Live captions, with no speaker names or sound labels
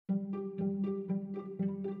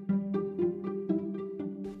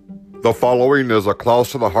The following is a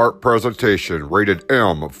close to the heart presentation, rated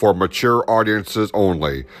M for mature audiences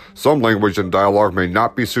only. Some language and dialogue may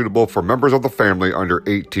not be suitable for members of the family under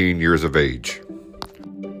 18 years of age.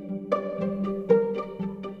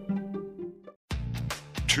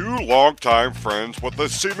 Two longtime friends with a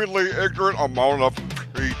seemingly ignorant amount of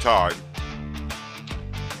free time.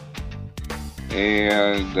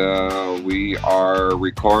 And we are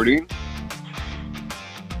recording.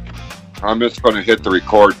 I'm just going to hit the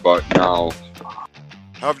record button now.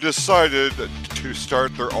 Have decided to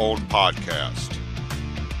start their own podcast.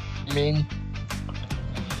 I mean,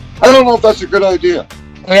 I don't know if that's a good idea.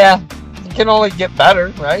 yeah, it can only get better,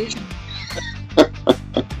 right?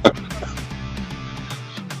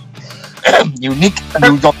 Unique.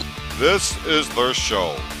 This is their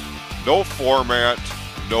show. No format,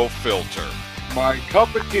 no filter. My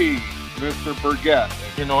cup of tea, Mr. Burgett.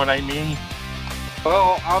 You know what I mean?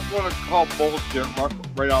 Well, I'm going to call bullshit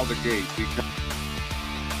right out of the gate because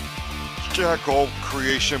Jackal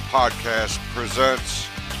Creation Podcast presents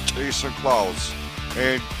Jason Klaus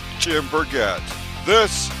and Jim Burgett.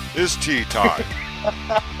 This is Tea Time.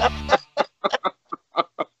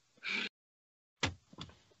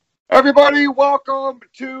 Everybody, welcome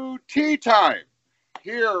to Tea Time.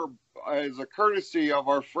 Here as a courtesy of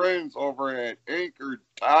our friends over at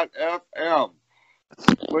Anchor.fm.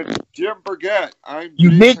 With Jim Burgett, I'm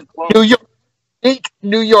Unique Jason Klaus. New York. Unique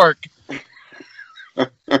New York.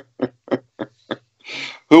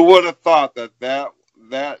 Who would have thought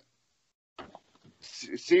that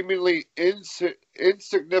seemingly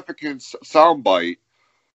insignificant soundbite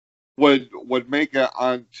would make it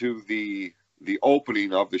onto the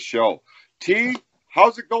opening of the show? T,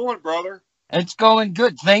 how's it going, brother? It's going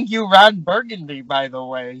good. Thank you, Ron Burgundy, by the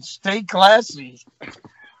way. Stay classy.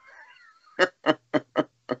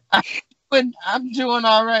 I'm doing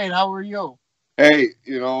all right. How are you? Hey,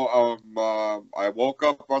 I woke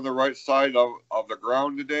up on the right side of the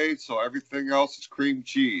ground today, so everything else is cream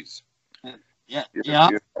cheese. Yeah.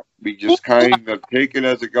 We just kind of take it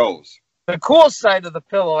as it goes. The cool side of the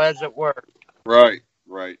pillow, as it were. Right.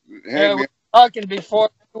 Hey, we were talking before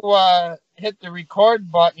you hit the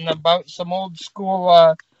record button about some old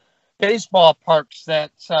school baseball parks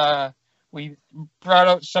that we brought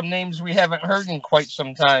out some names we haven't heard in quite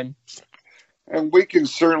some time. And we can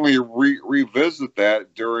certainly revisit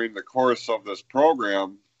that during the course of this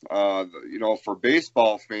program. For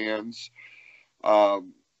baseball fans, the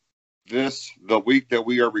week that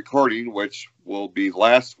we are recording, which will be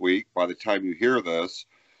last week by the time you hear this,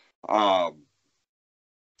 a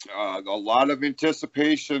lot of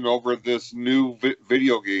anticipation over this new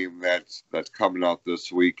video game that's coming out this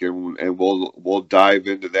week, and we'll dive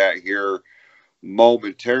into that here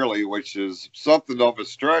momentarily, which is something of a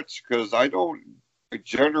stretch because I don't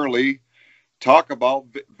generally talk about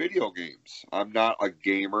video games. I'm not a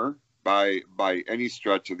gamer by any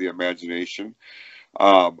stretch of the imagination.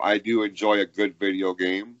 I do enjoy a good video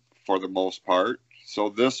game for the most part, so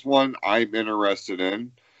this one I'm interested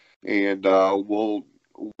in, and we'll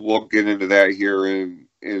get into that here in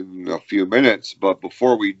a few minutes. But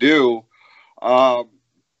before we do,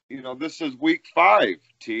 this is week 5,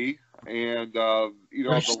 T. And, the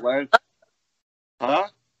last... Huh?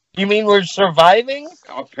 You mean we're surviving?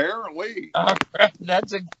 Apparently.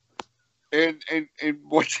 That's a... And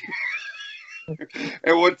what's...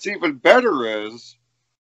 and what's even better is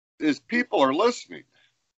people are listening.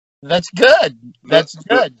 That's good. That's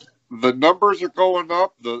good. The numbers are going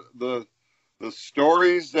up. The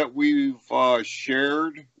stories that we've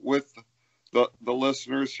shared with the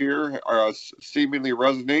listeners here seemingly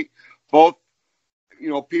resonate. Both,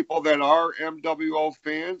 people that are MWO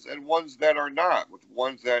fans and ones that are not, with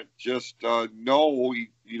ones that just know,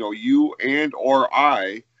 you and or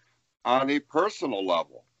I on a personal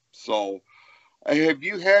level. So have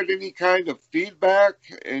you had any kind of feedback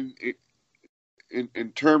in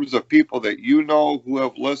terms of people that who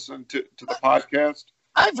have listened to the podcast?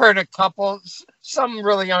 I've heard a couple. Some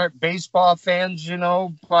really aren't baseball fans,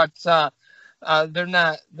 but they're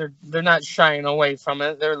not shying away from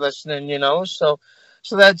it. They're listening,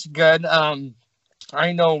 so that's good.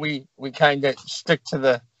 I know we kind of stick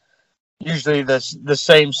to usually the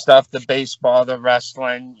same stuff, the baseball, the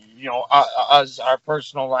wrestling, us, our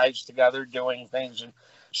personal lives together, doing things and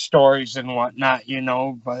stories and whatnot,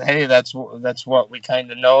 but hey, that's what we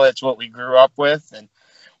kind of know. That's what we grew up with. And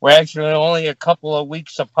we're actually only a couple of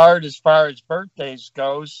weeks apart as far as birthdays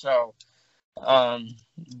go. So,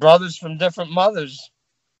 brothers from different mothers.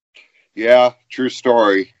 Yeah, true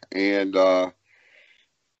story. And,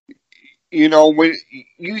 when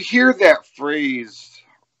you hear that phrase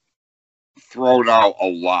thrown out a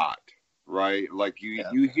lot, right? Like you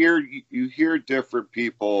hear different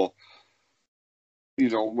people,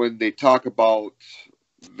 when they talk about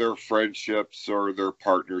their friendships or their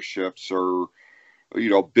partnerships or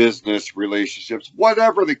business relationships,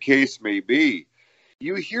 whatever the case may be.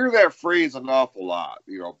 You hear that phrase an awful lot,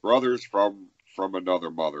 brothers from another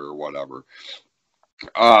mother or whatever.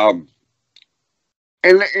 And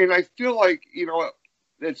I feel like,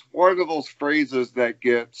 it's one of those phrases that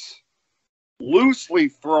gets loosely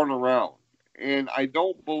thrown around. And I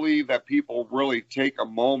don't believe that people really take a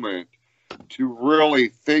moment to really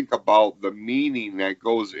think about the meaning that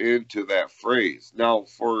goes into that phrase. Now,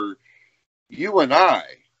 for you and I,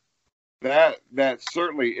 that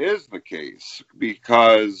certainly is the case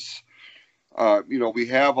because we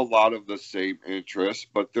have a lot of the same interests,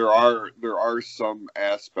 but there are some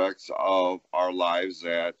aspects of our lives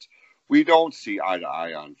that we don't see eye to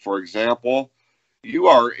eye on. For example, you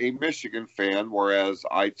are a Michigan fan, whereas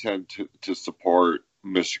I tend to support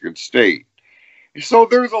Michigan State. So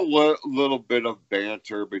there's a little bit of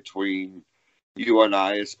banter between you and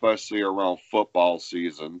I, especially around football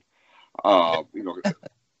season. And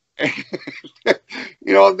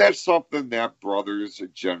that's something that brothers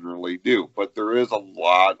generally do. But there is a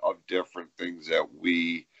lot of different things that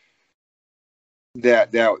we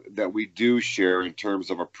do share in terms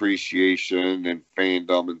of appreciation and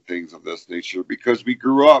fandom and things of this nature because we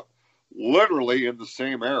grew up literally in the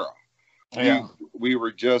same era. Yeah. We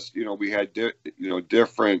were just, we had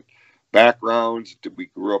different backgrounds. We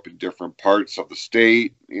grew up in different parts of the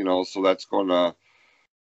state, so that's going to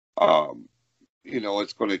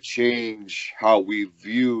it's going to change how we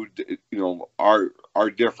viewed, our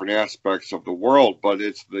different aspects of the world. But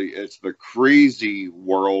it's the crazy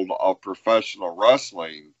world of professional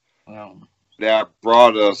wrestling that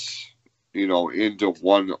brought us, into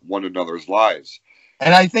one another's lives.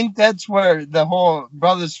 And I think that's where the whole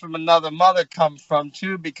brothers from another mother come from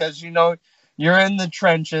too, because you're in the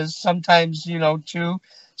trenches sometimes,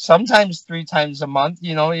 sometimes 3 times a month.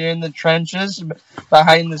 You're in the trenches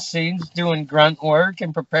behind the scenes doing grunt work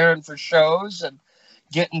and preparing for shows and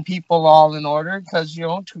getting people all in order because,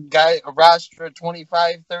 a roster of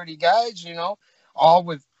 25, 30 guys, all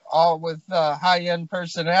with high-end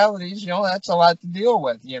personalities, that's a lot to deal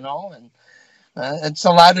with, and it's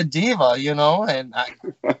a lot of diva, and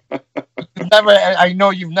I know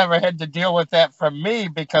you've never had to deal with that from me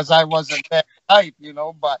because I wasn't that type,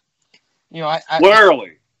 but,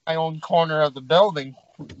 Clearly. my own corner of the building,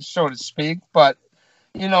 so to speak. But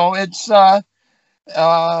it's set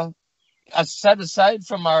aside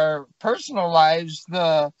from our personal lives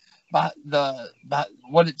what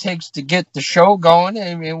it takes to get the show going.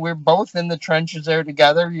 I mean, we're both in the trenches there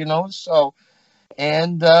together, so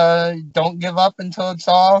and don't give up until it's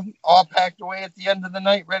all packed away at the end of the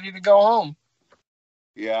night, ready to go home.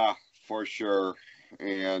 Yeah, for sure.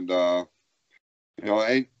 And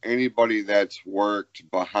anybody that's worked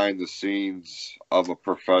behind the scenes of a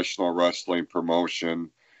professional wrestling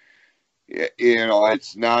promotion,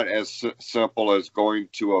 it's not as simple as going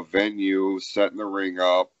to a venue, setting the ring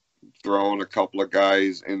up, throwing a couple of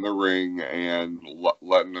guys in the ring, and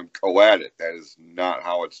letting them go at it. That is not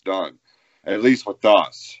how it's done, at least with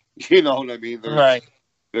us. You know what I mean? Right.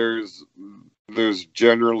 There's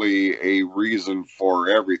generally a reason for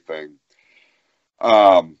everything.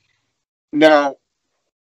 Now,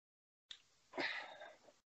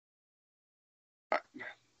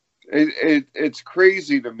 it's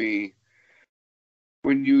crazy to me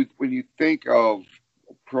when you think of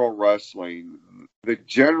pro wrestling, the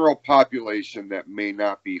general population that may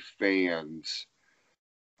not be fans,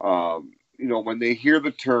 when they hear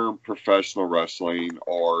the term professional wrestling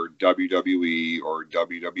or WWE or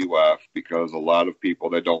WWF, because a lot of people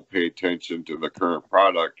that don't pay attention to the current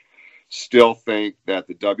product still think that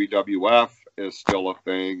the WWF is still a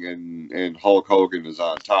thing and Hulk Hogan is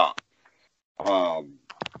on top.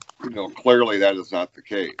 Clearly that is not the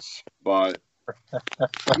case. But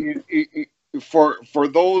for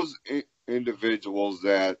those individuals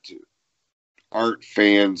that aren't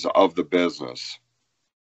fans of the business,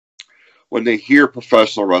 when they hear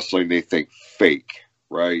professional wrestling, they think fake,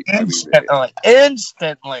 right?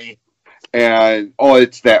 Instantly. And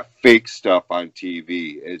it's that fake stuff on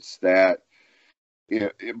TV. It's that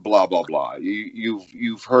blah blah blah.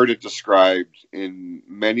 You've heard it described in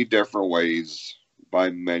many different ways by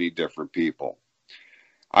many different people.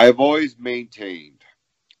 I've always maintained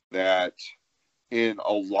that in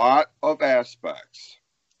a lot of aspects,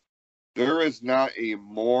 there is not a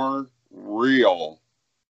more real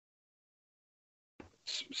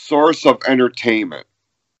source of entertainment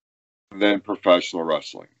than professional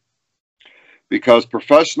wrestling. Because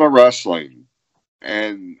professional wrestling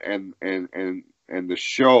and the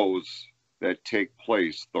shows that take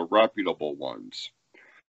place, the reputable ones,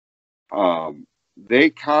 they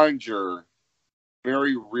conjure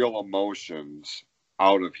very real emotions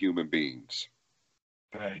out of human beings.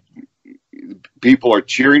 Right. People are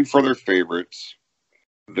cheering for their favorites.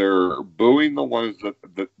 They're booing the ones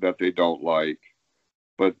that they don't like,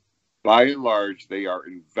 but by and large, they are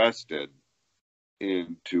invested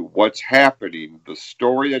into what's happening, the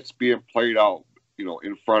story that's being played out,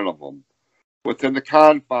 in front of them, within the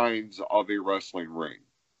confines of a wrestling ring.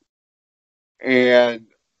 And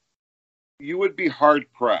you would be hard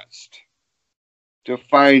pressed to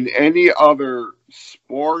find any other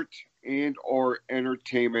sport and or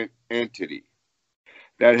entertainment entity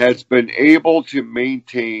that has been able to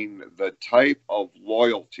maintain the type of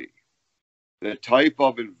loyalty, the type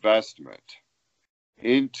of investment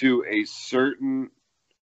into a certain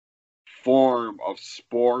form of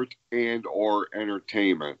sport and or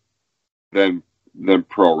entertainment than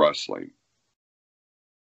pro wrestling.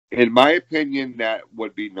 In my opinion, that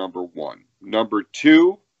would be number one. Number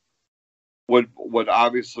two would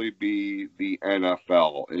obviously be the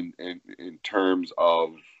NFL in terms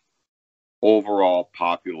of overall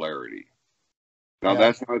popularity. Now,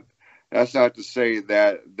 Yeah. that's not to say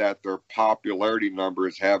that their popularity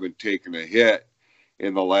numbers haven't taken a hit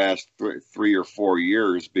in the last 3 or 4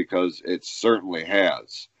 years, because it certainly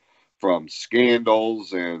has, from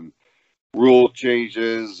scandals and rule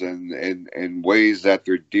changes and ways that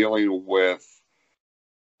they're dealing with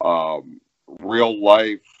real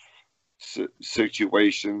life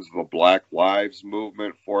situations. The Black Lives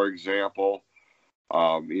Movement, for example,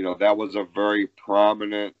 that was a very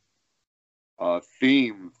prominent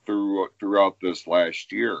theme throughout this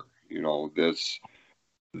last year.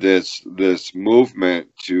 This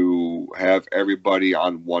movement to have everybody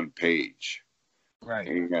on one page, Right.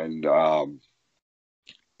 and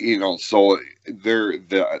so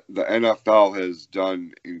the NFL has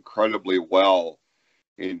done incredibly well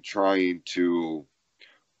in trying to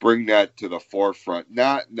bring that to the forefront,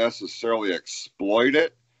 not necessarily exploit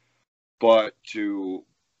it, but to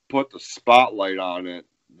put the spotlight on it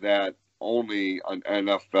that only an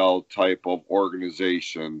NFL type of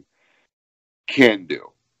organization can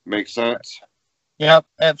do. Make sense? Yep,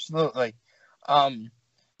 absolutely. And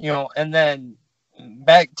then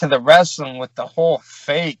back to the wrestling with the whole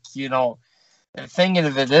fake, the thing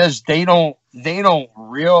of it is they don't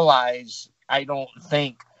realize, I don't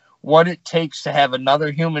think, what it takes to have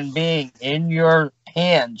another human being in your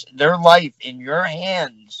hands, their life in your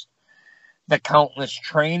hands. The countless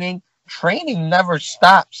training never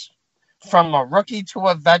stops. From a rookie to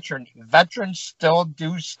a veteran, veterans still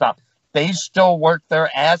do stuff. They still work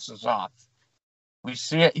their asses off. We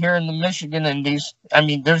see it here in the Michigan Indies. I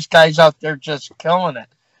mean, there's guys out there just killing it.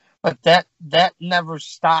 But that never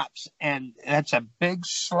stops, and that's a big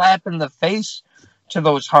slap in the face to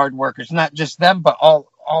those hard workers. Not just them, but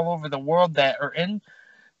all over the world that are in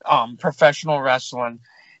professional wrestling.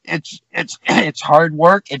 It's hard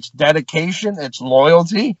work, it's dedication, it's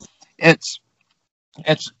loyalty, it's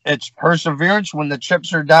perseverance when the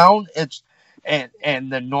chips are down.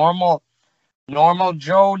 And the normal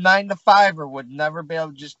Joe 9 to 5er would never be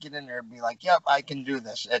able to just get in there and be like, "Yep, I can do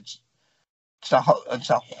this." It's a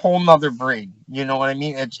whole nother breed. You know what I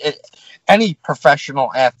mean? Any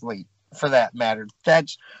professional athlete, for that matter.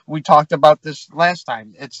 We talked about this last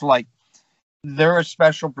time. It's like they're a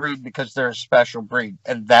special breed because they're a special breed,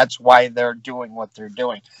 and that's why they're doing what they're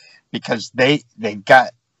doing, because they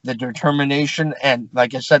got the determination and,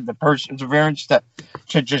 like I said, the perseverance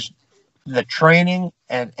to just the training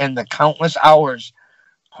and the countless hours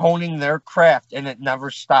honing their craft, and it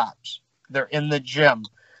never stops. They're in the gym.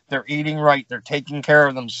 They're eating right. They're taking care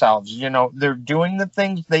of themselves. They're doing the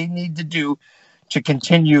things they need to do to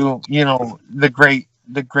continue, the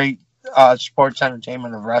great sports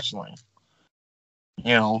entertainment of wrestling.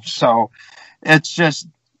 So it's just,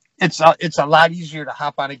 it's a lot easier to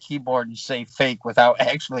hop on a keyboard and say fake without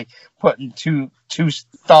actually putting two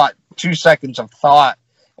seconds of thought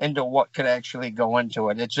into what could actually go into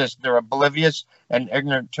it. It's just they're oblivious and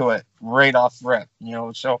ignorant to it right off rip.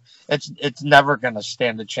 So it's never going to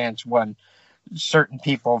stand a chance when certain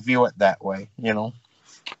people view it that way.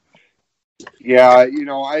 Yeah,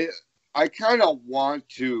 I kind of want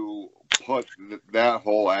to put that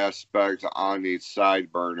whole aspect on a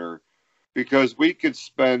side burner, because we could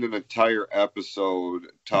spend an entire episode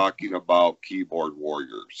talking about keyboard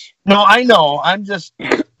warriors. No, I know. I'm just.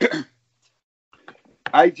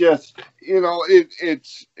 I just,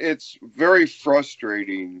 it's very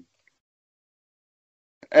frustrating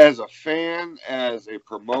as a fan, as a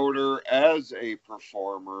promoter, as a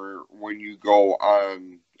performer, when you go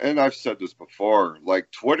on, and I've said this before, like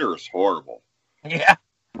Twitter is horrible. Yeah.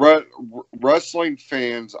 Wrestling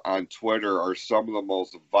fans on Twitter are some of the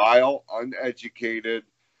most vile, uneducated.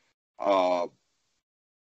 Uh,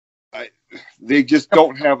 they just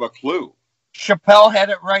don't have a clue. Chappelle had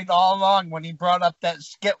it right all along when he brought up that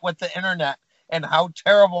skit with the internet and how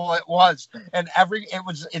terrible it was. And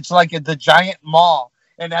it's like the giant mall.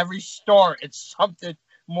 In every store, it's something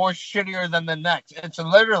more shittier than the next. It's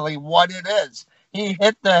literally what it is. He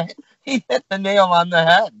hit the nail on the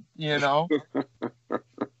head, you know.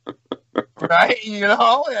 Right? You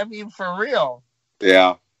know, I mean, for real.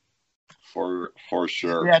 Yeah, for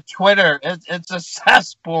sure. Yeah, Twitter, it's a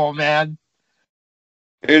cesspool, man.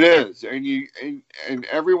 It is, and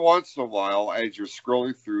every once in a while, as you're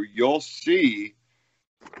scrolling through, you'll see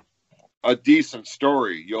a decent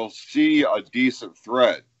story. You'll see a decent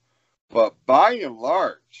thread, but by and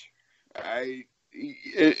large, I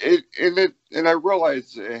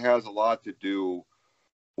realize it has a lot to do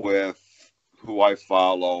with who I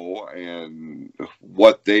follow and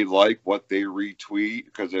what they like, what they retweet,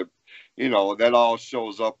 because that all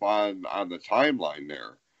shows up on the timeline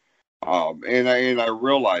there. And I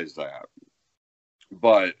realize that,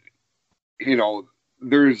 but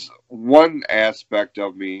there's one aspect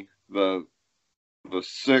of me, the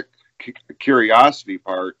sick curiosity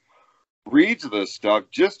part, reads this stuff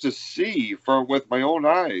just to see with my own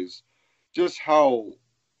eyes just how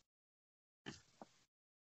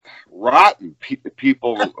rotten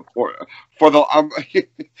people for the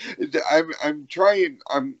I'm trying.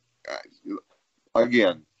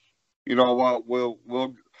 Again, you know what,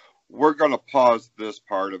 we're going to pause this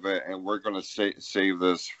part of it, and we're going to save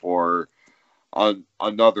this for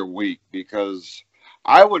another week, because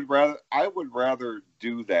I would rather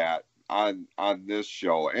do that on this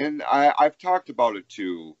show, and I've talked about it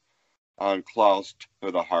too on Klaus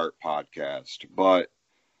to the Heart podcast, but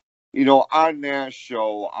on that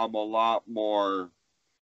show I'm a lot more.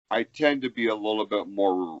 I tend to be a little bit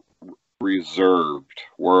more reserved,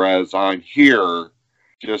 whereas on here,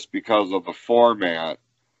 just because of the format,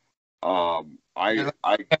 I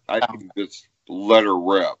can just let her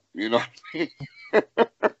rip,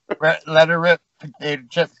 Let her rip, potato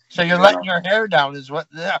chip. So you're letting your hair down, is what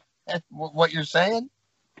you're saying?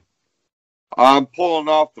 I'm pulling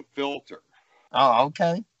off the filter. Oh,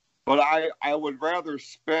 okay. But I would rather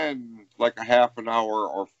spend like a half an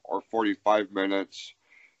hour or 45 minutes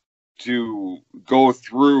to go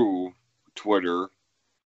through Twitter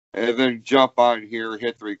and then jump on here,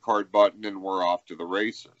 hit the record button, and we're off to the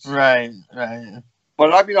races. Right.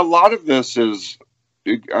 But I mean, a lot of this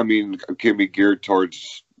can be geared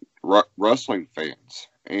towards wrestling fans,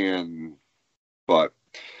 but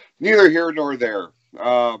neither here nor there.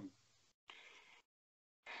 As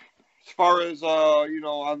far as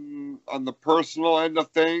on the personal end of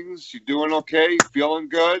things, you doing okay? Feeling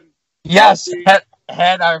good? Yes,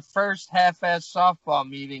 had our first half-ass softball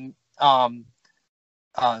meeting on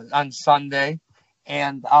Sunday,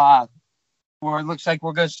 and looks like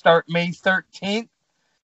we're going to start May 13th.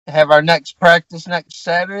 Have our next practice next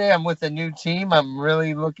Saturday. I'm with a new team. I'm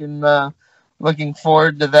really looking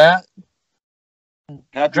forward to that.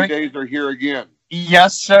 Happy days are here again.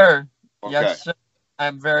 Yes, sir. Okay. Yes, sir.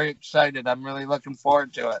 I'm very excited. I'm really looking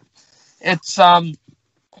forward to it. It's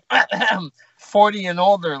 40 and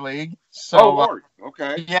older league. So, Lord.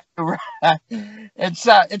 Okay. Yeah,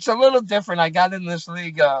 it's a little different. I got in this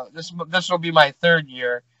league. This will be my third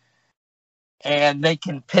year, and they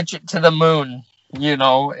can pitch it to the moon.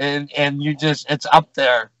 And you just, it's up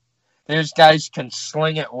there. There's guys can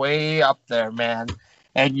sling it way up there, man.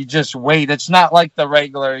 And you just wait. It's not like the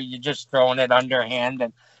regular, you just throwing it underhand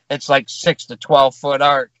and it's like 6 to 12 foot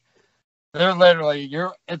arc. They're literally,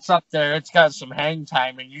 it's up there. It's got some hang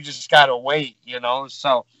time and you just got to wait,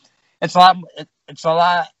 So it's a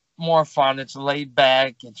lot more fun. It's laid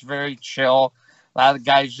back. It's very chill. A lot of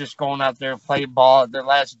guys just going out there and play ball at their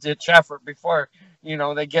last ditch effort before,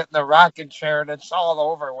 they get in the rocking chair and it's all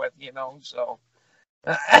over with, so.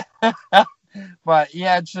 But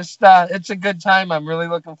yeah, it's just, it's a good time. I'm really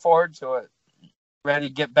looking forward to it. Ready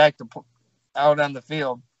to get back to out on the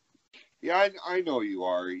field. Yeah, I know you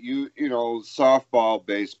are. Softball,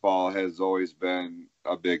 baseball has always been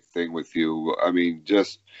a big thing with you. I mean,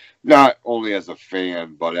 just not only as a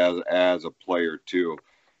fan, but as a player too.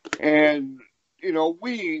 And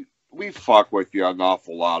we fuck with you an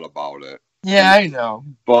awful lot about it. Yeah, I know.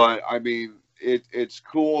 But I mean, it's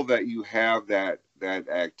cool that you have that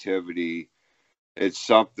activity. It's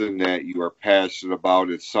something that you are passionate about.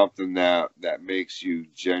 It's something that makes you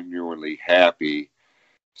genuinely happy.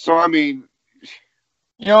 So I mean,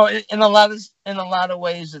 You know, in a lot of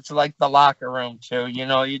ways, it's like the locker room too. You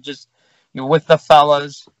know, you're with the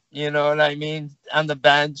fellas. You know what I mean? On the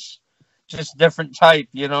bench, just different type.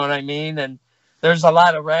 You know what I mean? And there's a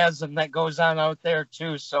lot of razzing that goes on out there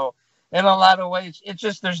too. So in a lot of ways, it's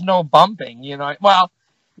just there's no bumping. You know, well,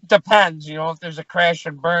 it depends. You know, if there's a crash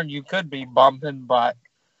and burn, you could be bumping, but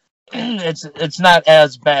it's not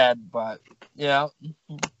as bad. But yeah,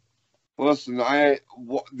 listen,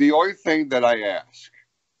 the only thing that I ask,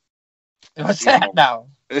 what's you that know,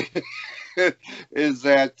 now? is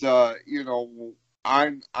that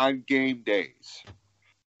on game days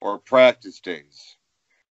or practice days,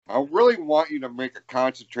 I really want you to make a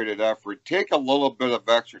concentrated effort. Take a little bit of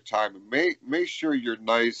extra time and make sure you're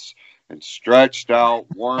nice and stretched out,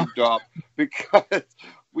 warmed up, because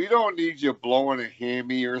we don't need you blowing a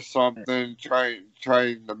hammy or something,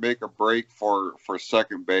 trying to make a break for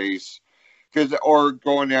second base, or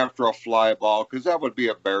going after a fly ball, because that would be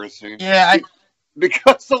embarrassing. Yeah,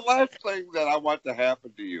 Because the last thing that I want to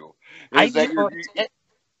happen to you I is do. that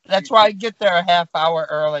That's why I get there a half hour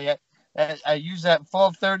early. I use that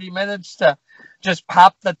full 30 minutes to just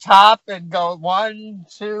pop the top and go 1,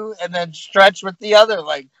 2, and then stretch with the other,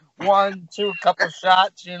 like 1, 2, a couple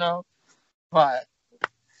shots, you know. But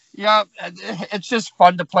yeah, it's just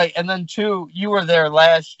fun to play. And then two, you were there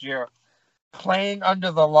last year playing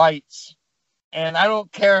under the lights. And I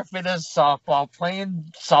don't care if it is softball,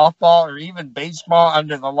 playing softball or even baseball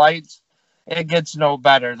under the lights, it gets no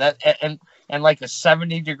better. And like a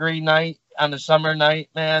 70-degree night on a summer night,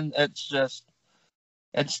 man, it's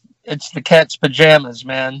the cat's pajamas,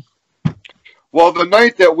 man. well, the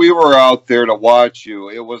night that we were out there to watch you,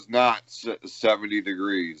 it was not 70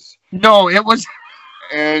 degrees, No, it was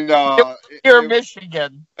and it was here,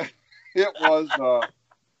 Michigan. it was.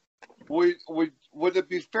 Would it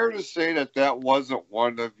be fair to say that that wasn't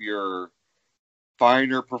one of your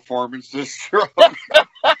finer performances?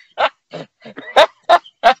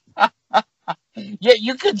 Yeah,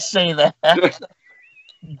 you could say that,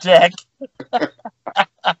 Jack.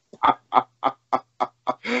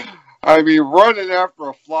 I mean, running after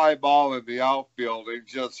a fly ball in the outfield and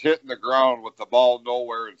just hitting the ground with the ball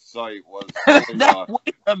nowhere in sight was really.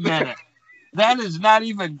 Wait a minute. That is not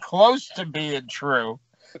even close to being true.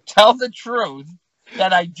 Tell the truth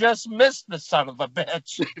that I just missed the son of a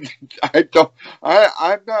bitch. I don't.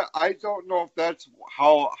 I'm not. I don't know if that's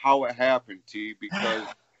how it happened, T. Because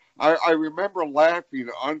I remember laughing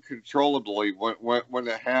uncontrollably when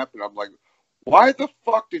it happened. I'm like, why the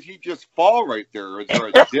fuck did he just fall right there? Is there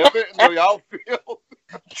a divot in the outfield?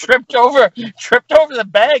 tripped over the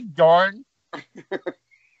bag, darn.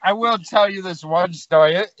 I will tell you this one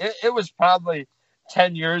story. It was probably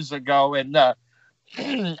 10 years ago, and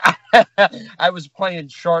I was playing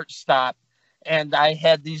shortstop, and I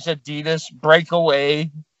had these Adidas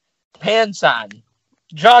breakaway pants on,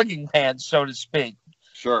 jogging pants, so to speak.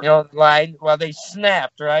 Sure. You know, line. Well, they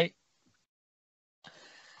snapped, right?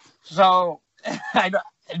 So I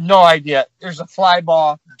no idea. There's a fly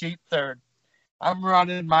ball deep third. I'm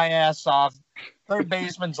running my ass off. Third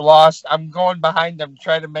baseman's lost. I'm going behind them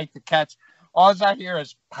trying to make the catch. All I hear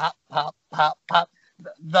is pop, pop, pop, pop.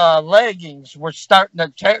 The leggings were starting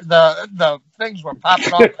to tear. The things were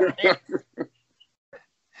popping off my pants.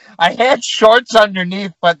 I had shorts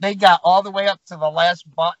underneath, but they got all the way up to the last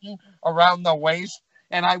button around the waist,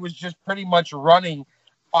 and I was just pretty much running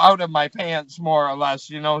out of my pants, more or less,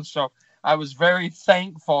 you know. So I was very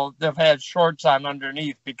thankful to have had shorts on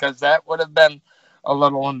underneath, because that would have been a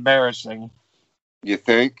little embarrassing. You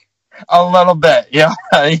think A little bit, yeah,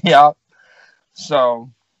 yeah.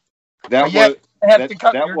 So that yeah, would have to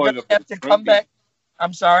come. that You're would gonna have been have to come trending? back.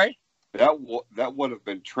 I'm sorry. That would have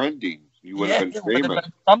been trending. You would have Yeah, been it would have famous.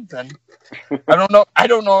 been something. I don't know. I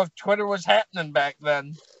don't know if Twitter was happening back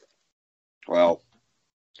then. Well,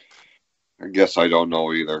 I guess I don't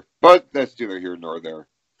know either. But that's neither here nor there.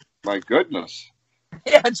 My goodness.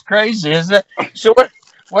 Yeah, it's crazy, isn't it? So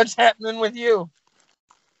what's happening with you?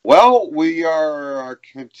 Well, we are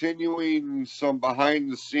continuing some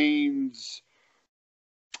behind the scenes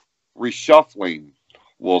reshuffling,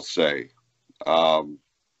 we'll say. Um,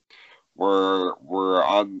 we're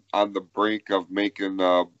on the brink of making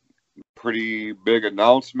a pretty big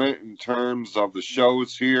announcement in terms of the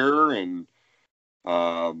shows here and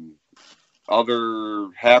um, other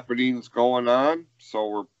happenings going on.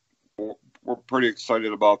 So we're pretty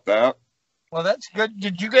excited about that. Well, that's good.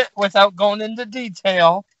 Did you get, without going into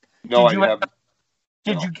detail? No, Did I you? haven't.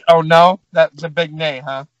 Did No. you? Oh no, that's a big nay,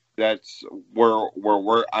 huh? That's where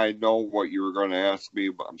I know what you were going to ask me,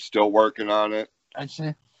 but I'm still working on it. I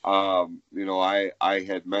see. I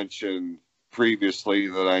had mentioned previously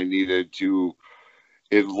that I needed to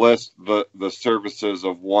enlist the services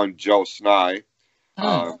of one Joe Sny.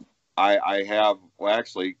 I have, well,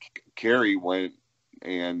 actually, Carrie went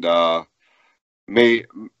and made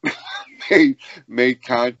made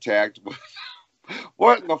contact with.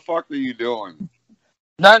 What in the fuck are you doing?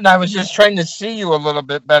 Nothing. I was just trying to see you a little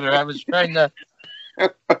bit better. I was trying to.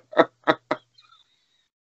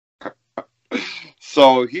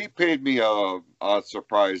 So he paid me a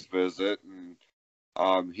surprise visit, and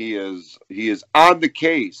he is on the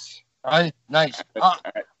case. Nice.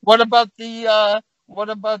 What about the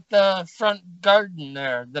front garden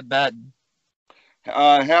there? The bed.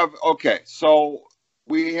 So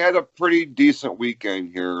we had a pretty decent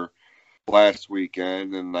weekend here last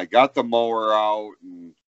weekend, and I got the mower out,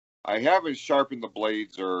 and I haven't sharpened the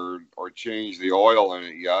blades or changed the oil in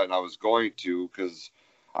it yet, and I was going to because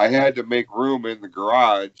I had to make room in the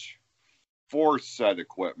garage for said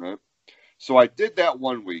equipment. So I did that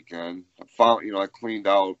one weekend. I cleaned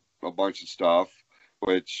out a bunch of stuff,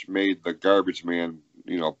 which made the garbage man,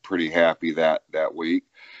 pretty happy that week.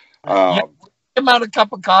 Give him out a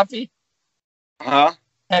cup of coffee? Huh?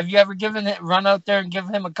 Have you ever run out there and give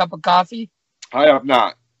him a cup of coffee? I have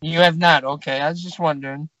not. You have not? Okay, I was just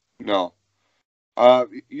wondering. No.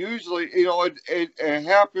 Usually, it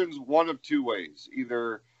happens one of two ways.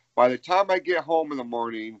 Either by the time I get home in the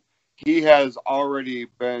morning, he has already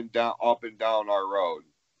been up and down our road.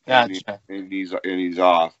 Gotcha. And he's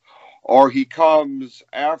off. Or he comes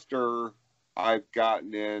after I've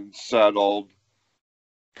gotten in, settled,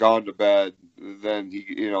 gone to bed. Then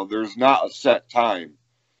there's not a set time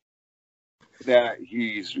that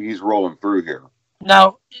he's rolling through here.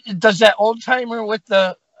 Now, does that old timer with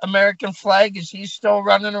the American flag, is he still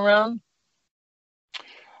running around?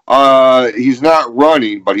 He's not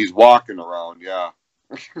running, but he's walking around. Yeah.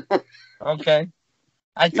 Okay.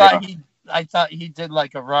 I thought he did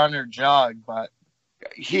like a run or jog, but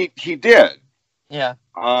he did. Yeah.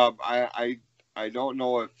 I don't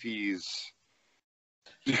know if he's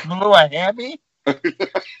blew a hammy.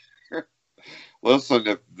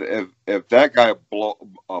 Listen, if that guy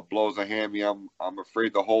blows a hammy, I'm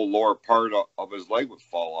afraid the whole lower part of his leg would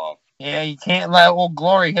fall off. Yeah, you can't let Old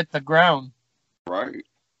Glory hit the ground. Right.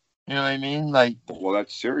 You know what I mean? Like, well,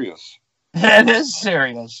 that's serious. That is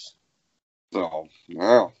serious. So,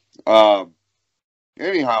 yeah.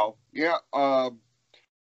 Anyhow, yeah.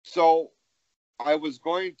 So I was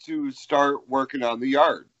going to start working on the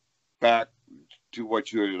yard. Back to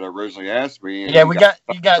what you had originally asked me. Yeah,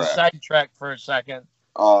 you got sidetracked for a second.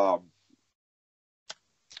 And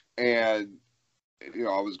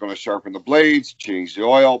I was going to sharpen the blades, change the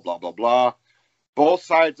oil, blah blah blah. Both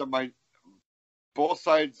sides of my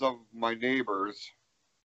neighbors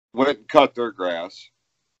went and cut their grass.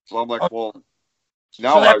 So I'm like, well,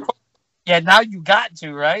 now now you got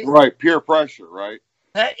to, right? Right, peer pressure, right?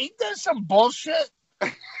 Ain't that some bullshit?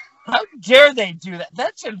 How dare they do that?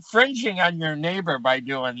 That's infringing on your neighbor by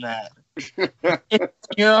doing that.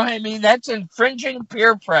 You know what I mean? That's infringing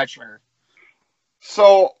peer pressure.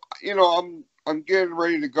 So, I'm getting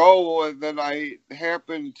ready to go, and then I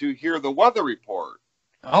happen to hear the weather report.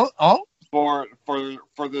 Oh. For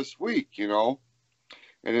this week, and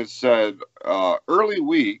it said early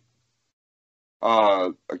week,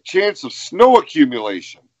 a chance of snow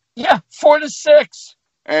accumulation. Yeah, 4 to 6.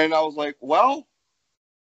 And I was like, well,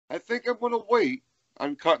 I think I'm going to wait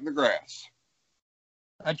on cutting the grass.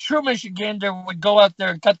 A true Michigander would go out there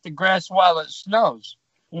and cut the grass while it snows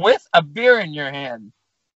with a beer in your hand.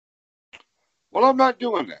 Well, I'm not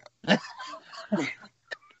doing that.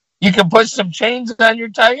 You can put some chains on your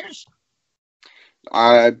tires?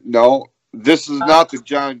 No. This is not the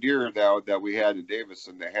John Deere that we had in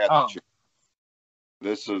Davison that had the chain.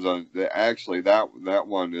 This is actually that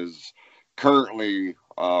one is currently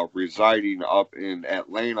residing up in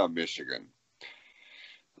Atlanta, Michigan.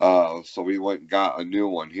 So we went and got a new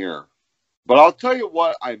one here. But I'll tell you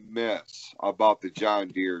what I miss about the John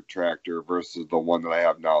Deere tractor versus the one that I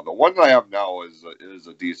have now. The one that I have now is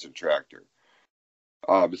a decent tractor.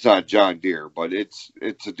 It's not John Deere, but it's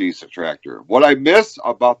a decent tractor. What I miss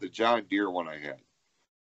about the John Deere one I had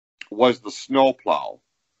was the snow plow.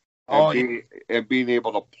 And being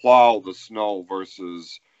able to plow the snow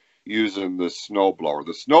versus using the snow blower.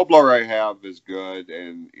 The snow blower I have is good,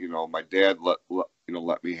 and my dad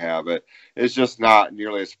let me have it. It's just not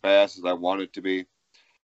nearly as fast as I want it to be,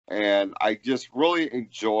 and I just really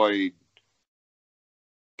enjoyed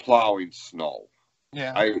plowing snow.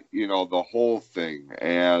 Yeah, the whole thing,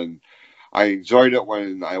 and I enjoyed it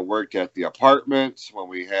when I worked at the apartments when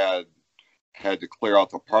we had to clear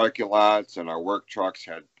out the parking lots and our work trucks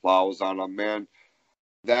had plows on them. Man,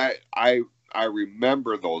 that I I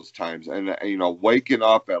remember those times, and waking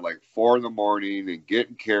up at like 4 in the morning and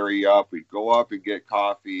getting Carrie up. We'd go up and get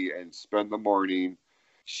coffee and spend the morning.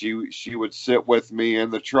 She would sit with me in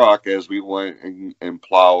the truck as we went and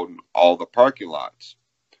plowed all the parking lots,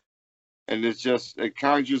 and it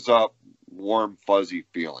conjures up warm, fuzzy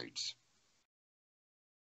feelings.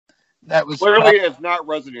 That was clearly it's not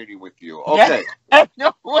resonating with you. Okay. Yeah,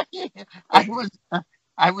 no way.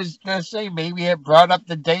 I was gonna say maybe it brought up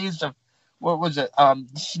the days of what was it?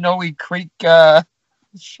 Snowy Creek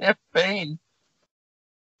champagne.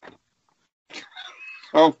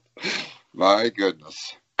 Oh my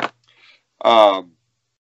goodness.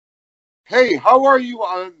 Hey, how are you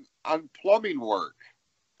on plumbing work?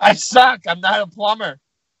 I suck. I'm not a plumber.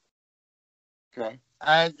 Okay.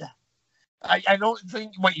 I don't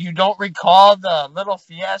think you don't recall the little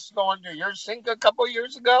fiasco under your sink a couple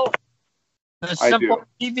years ago. The simple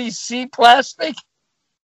PVC plastic.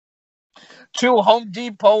 2 Home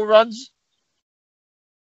Depot runs.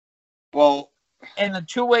 Well, and a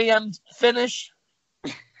 2 a.m. finish.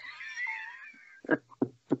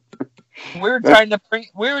 We were trying to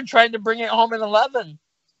bring it home at 11.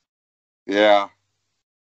 Yeah.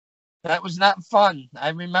 That was not fun. I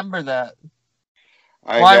remember that.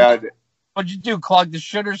 What'd you do? Clog the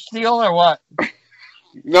shitter steel or what?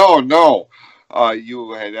 No.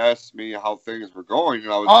 You had asked me how things were going,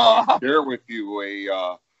 and I was going to share with you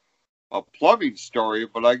a plumbing story,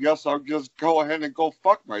 but I guess I'll just go ahead and go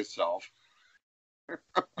fuck myself.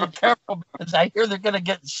 Be careful, because I hear they're going to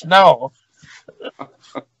get snow.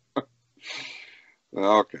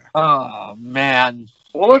 Okay. Oh man.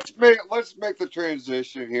 Well, let's make the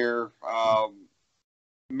transition here.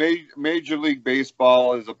 Major League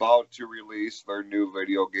Baseball is about to release their new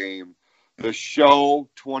video game, The Show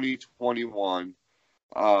 2021.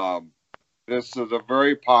 This is a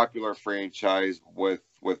very popular franchise with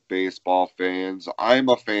baseball fans. I'm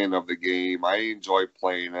a fan of the game. I enjoy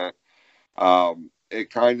playing it. It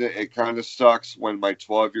kind of sucks when my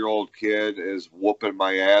 12-year-old kid is whooping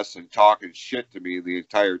my ass and talking shit to me the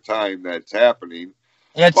entire time that's happening.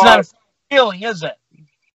 Yeah, it's not a feeling, is it?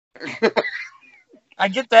 I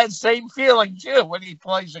get that same feeling too when he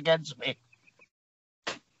plays against me.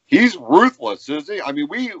 He's ruthless, isn't he? I mean,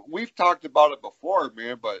 we've talked about it before,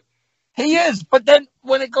 man, but he is. But then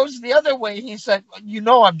when it goes the other way, he said,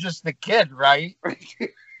 I'm just the kid, right?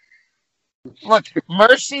 Look,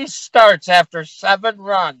 Mercy starts after 7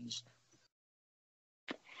 runs.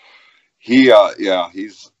 He's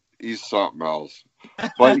something else.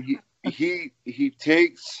 But he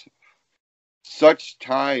takes such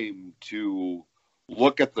time to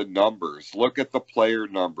look at the numbers, look at the player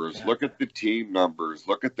numbers, look at the team numbers,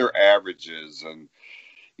 look at their averages, and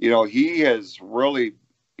he has really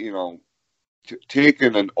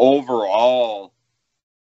taken an overall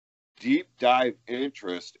deep dive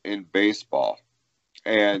interest in baseball,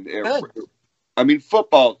 and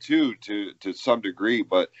football too, to some degree,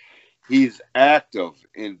 but he's active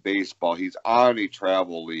in baseball. He's on a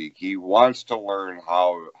travel league. He wants to learn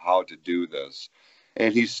how to do this,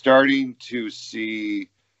 and he's starting to see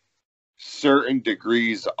certain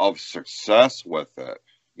degrees of success with it.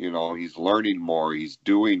 He's learning more, he's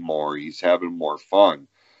doing more, he's having more fun,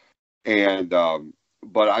 and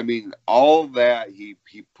but I mean, all that he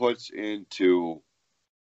puts into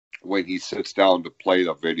when he sits down to play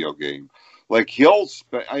the video game. Like, he'll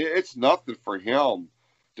spend, it's nothing for him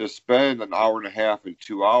to spend an hour and a half and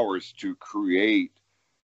 2 hours to create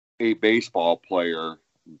a baseball player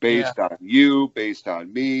based on you, based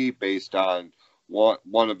on me, based on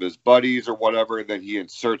one of his buddies or whatever. And then he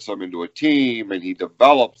inserts them into a team and he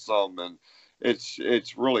develops them, and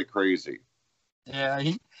it's really crazy. Yeah,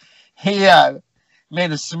 he made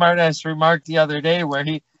a smart-ass remark the other day where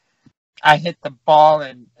I hit the ball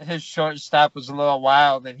and his shortstop was a little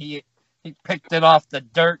wild and he picked it off the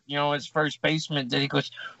dirt, his first baseman did. He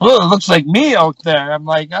goes, "Oh, it looks like me out there." I'm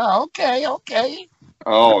like, "Oh, okay."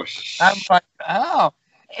 Oh, I'm like, "Oh,"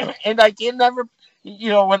 and I can never,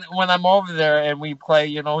 when I'm over there and we play,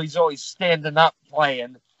 he's always standing up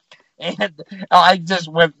playing. And I just,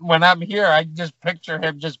 when I'm here, I just picture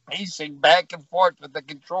him just pacing back and forth with the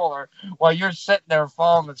controller while you're sitting there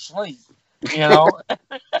falling asleep,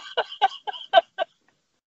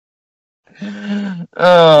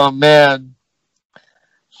 Oh, man.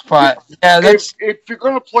 But, yeah, if you're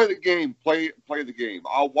going to play the game, play the game.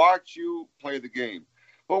 I'll watch you play the game.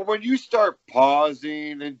 But when you start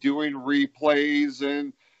pausing and doing replays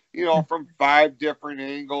and, from 5 different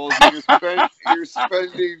angles, and you're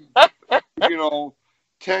spending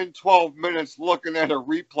 10, 12 minutes looking at a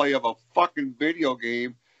replay of a fucking video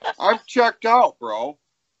game, I'm checked out, bro.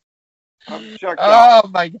 I'm checked out. Oh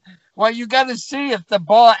my God. Well, you got to see if the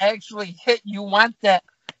ball actually hit. You want that.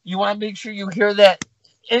 You want to make sure you hear that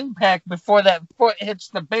impact before that foot hits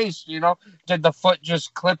the base. You know, did the foot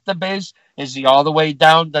just clip the base? Is he all the way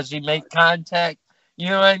down? Does he make contact? You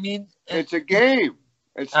know what I mean? It's a game.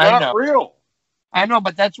 It's I not know. real. I know,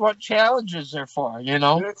 but that's what challenges are for, you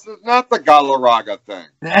know? This is not the Galarraga thing.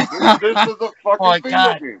 This is a Oh, fucking video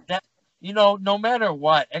God. game. That, you know, no matter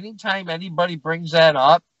what, anytime anybody brings that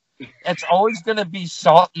up, it's always going to be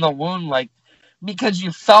salt in the wound, like, because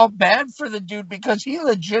you felt bad for the dude because he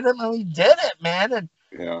legitimately did it, man. And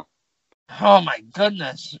Yeah. oh my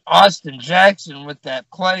goodness, Austin Jackson with that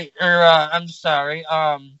play, or I'm sorry,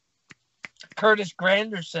 Curtis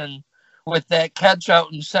Granderson with that catch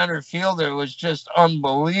out in center fielder was just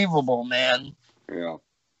unbelievable, man. Yeah.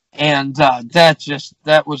 And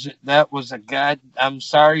that was a god. I'm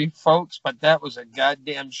sorry, folks, but that was a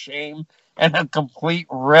goddamn shame and a complete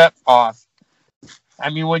rip off. I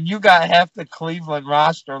mean, when you got half the Cleveland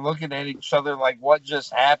roster looking at each other like, what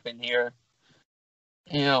just happened here?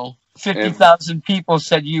 You know, 50,000 people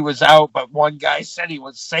said he was out, but one guy said he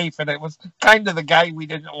was safe, and it was kind of the guy we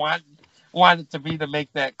didn't want it to be to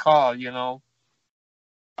make that call, you know.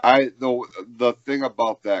 The thing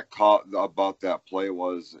about that play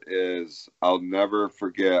is I'll never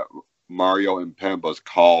forget Mario Impemba's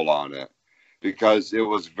call on it, because it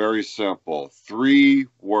was very simple. 3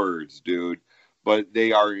 words, dude, but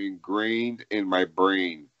they are ingrained in my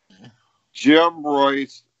brain. Jim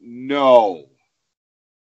Royce, no.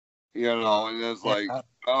 You know, and it's like,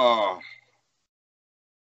 oh,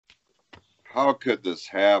 how could this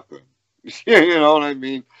happen? You know what I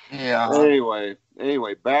mean? Yeah.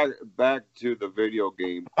 Anyway, back to the video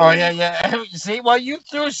game. Oh yeah. See, well, you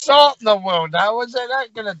threw salt in the wound. I was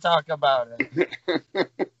not going to talk about it.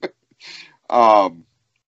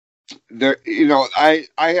 There, you know, I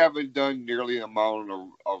haven't done nearly the amount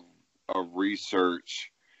of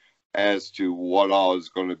research as to what all is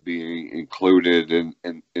going to be included in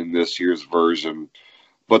this year's version.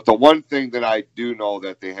 But the one thing that I do know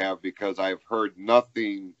that they have, because I've heard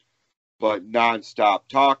nothing but nonstop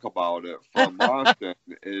talk about it from Austin,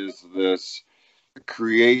 is this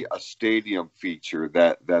create a stadium feature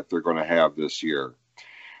that they're going to have this year.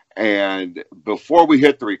 And before we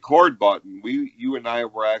hit the record button, you and I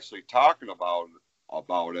were actually talking about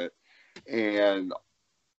it, and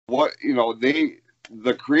what, you know, the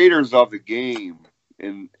creators of the game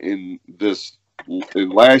in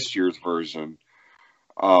last year's version,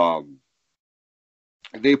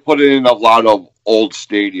 they put in a lot of old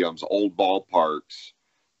stadiums, old ballparks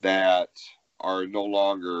that are no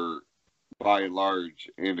longer, by and large,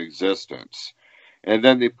 in existence. And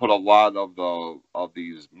then they put a lot of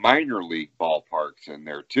these minor league ballparks in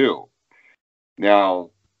there too.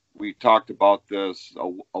 Now, we talked about this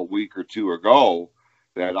a week or two ago,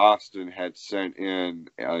 that Austin had sent in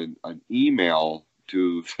an email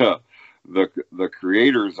to the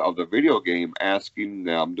creators of the video game, asking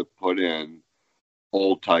them to put in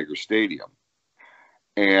Old Tiger Stadium.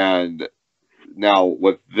 And now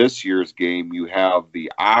with this year's game, you have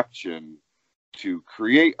the option to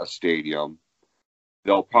create a stadium.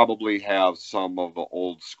 They'll probably have some of the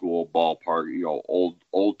old school ballpark, you know,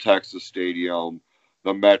 old Texas Stadium,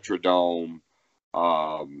 the Metrodome,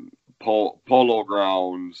 Polo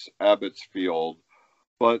Grounds, Ebbets Field.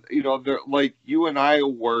 But, you know, they're like, you and I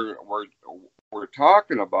were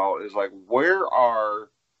talking about, is like, where are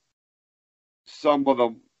some of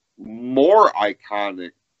the more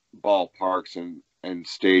iconic ballparks and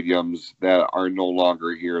stadiums that are no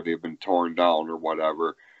longer here? They've been torn down or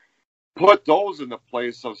whatever. Put those in the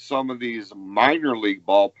place of some of these minor league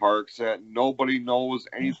ballparks that nobody knows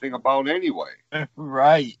anything about anyway.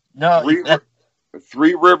 Right. No.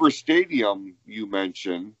 Three River Stadium, you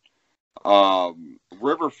mentioned.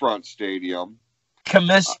 Riverfront Stadium.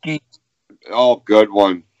 Comiskey. Oh, good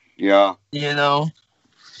one. Yeah. You know.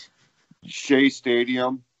 Shea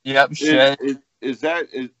Stadium. Yep, Shea.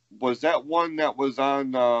 Was that one that was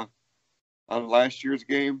on last year's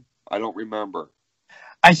game? I don't remember.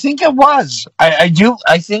 I think it was. I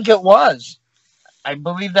think it was. I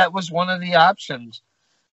believe that was one of the options.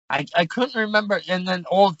 I couldn't remember. And then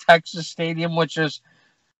Old Texas Stadium, which is,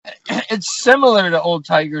 it's similar to Old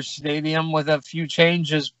Tiger Stadium with a few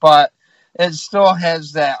changes, but it still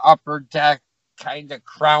has that upper deck kind of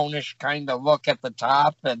crownish kind of look at the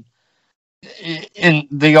top. And in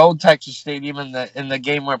the Old Texas Stadium, in the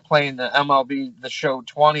game we're playing, the MLB The Show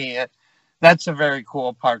 20, that's a very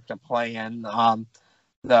cool park to play in.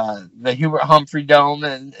 The Hubert Humphrey Dome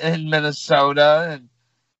in Minnesota, and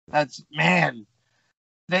that's, man,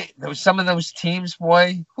 some of those teams,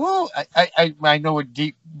 boy. Whoo, I know we're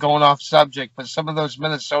deep going off subject, but some of those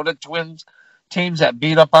Minnesota Twins teams that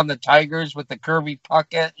beat up on the Tigers with the Kirby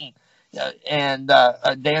Puckett and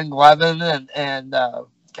Dan Glevin and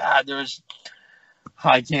God, there's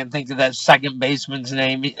I can't think of that second baseman's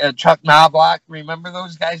name. Chuck Knobloch. Remember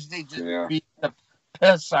those guys? They just beat the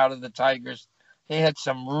piss out of the Tigers. They had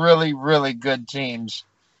some really, really good teams.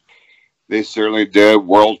 They certainly did.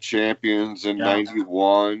 World champions in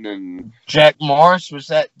 '91, and Jack Morris was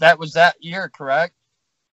that year, correct?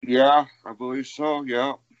 Yeah, I believe so.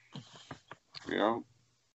 Yeah.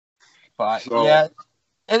 But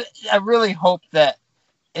and I really hope that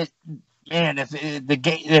if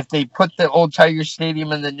they put the old Tiger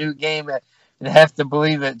Stadium in the new game, I'd have to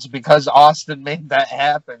believe it's because Austin made that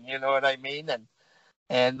happen. You know what I mean?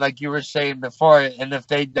 And like you were saying before, and if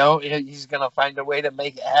they don't, he's gonna find a way to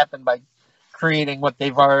make it happen by creating what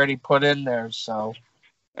they've already put in there. So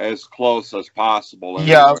as close as possible.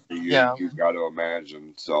 You've got to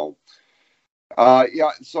imagine. So,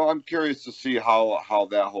 so I'm curious to see how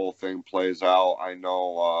that whole thing plays out. I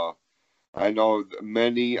know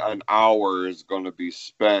many an hour is going to be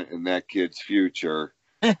spent in that kid's future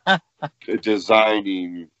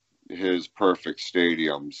designing his perfect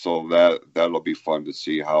stadium. So that'll be fun to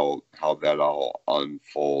see how that all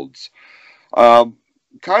unfolds.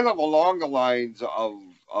 Kind of along the lines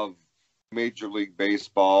of Major League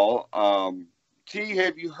Baseball. T,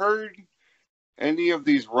 have you heard any of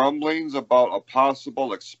these rumblings about a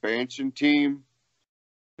possible expansion team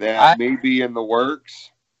that may be in the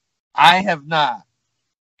works? I have not.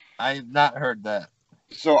 I have not heard that.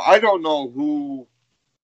 So I don't know who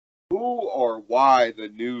or why the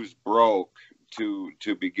news broke to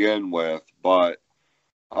begin with, but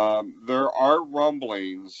there are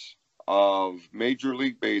rumblings of Major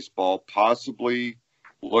League Baseball possibly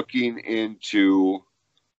looking into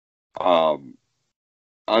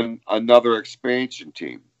another expansion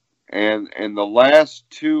team, and the last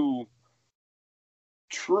two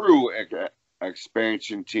true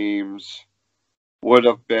expansion teams would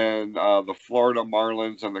have been the Florida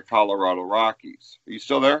Marlins and the Colorado Rockies. Are you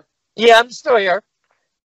still there? Yeah, I'm still here.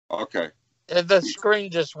 Okay. The screen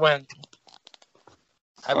just went.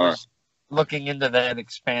 I was looking into that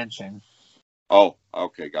expansion. Oh,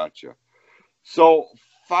 okay, gotcha. So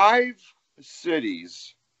 5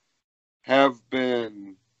 cities have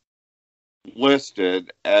been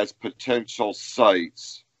listed as potential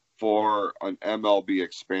sites for an MLB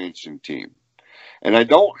expansion team. And I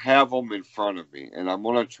don't have them in front of me, and I'm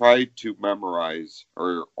going to try to memorize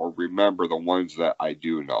or remember the ones that I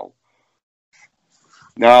do know.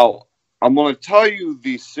 Now, I'm going to tell you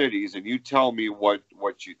these cities, and you tell me what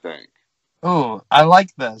you think. Ooh, I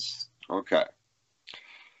like this. Okay.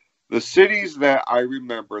 The cities that I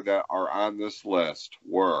remember that are on this list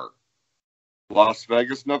were Las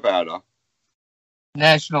Vegas, Nevada.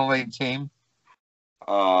 National League team.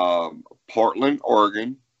 Portland,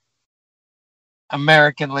 Oregon.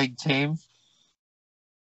 American League team.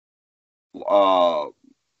 Did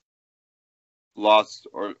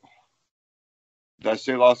I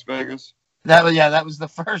say Las Vegas? That was the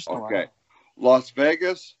first one. Okay. Las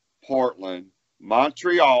Vegas, Portland,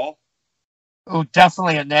 Montreal. Oh,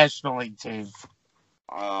 definitely a National League team.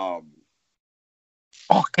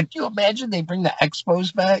 Could you imagine they bring the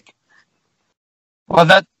Expos back?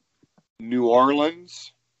 Well, New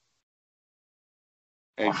Orleans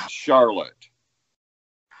and Charlotte.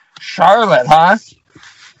 Charlotte, huh?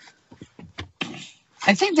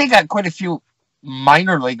 I think they got quite a few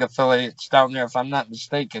minor league affiliates down there, if I'm not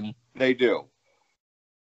mistaken. They do.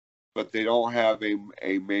 But they don't have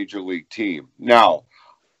a major league team. Now,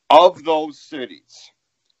 of those cities,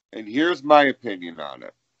 and here's my opinion on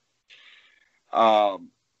it.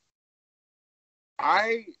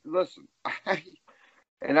 I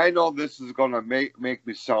know this is going to make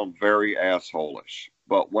me sound very assholish,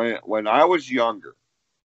 but when I was younger,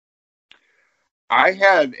 I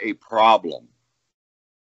had a problem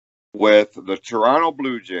with the Toronto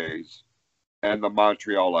Blue Jays and the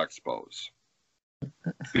Montreal Expos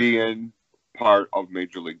being part of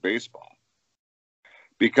Major League Baseball,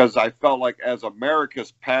 because I felt like as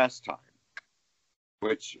America's pastime,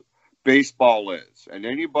 which baseball is, and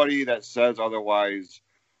anybody that says otherwise,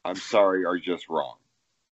 I'm sorry, are just wrong.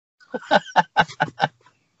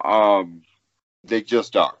 They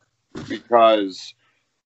just are, because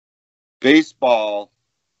baseball,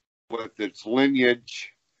 with its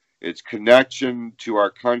lineage, its connection to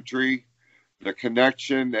our country, the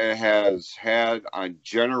connection it has had on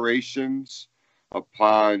generations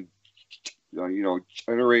upon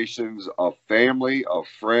generations of family, of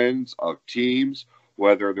friends, of teams,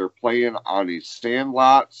 whether they're playing on a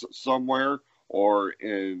sandlot somewhere or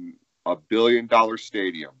in a billion-dollar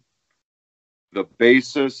stadium. The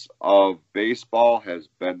basis of baseball has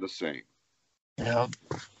been the same. Yeah.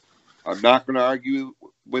 I'm not going to argue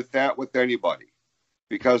with that with anybody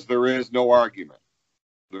because there is no argument.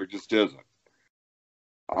 There just isn't.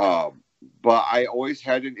 But I always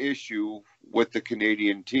had an issue with the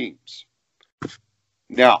Canadian teams.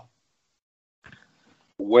 Now,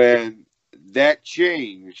 when that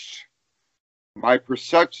changed, my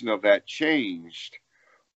perception of that changed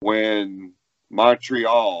when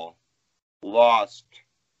Montreal lost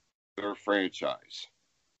their franchise.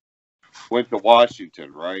 Went to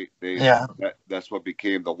Washington, right? That's what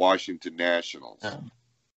became the Washington Nationals.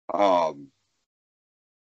 Yeah.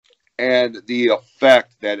 And the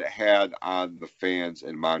effect that it had on the fans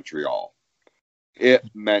in Montreal. It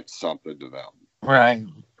meant something to them. Right.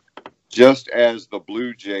 Just as the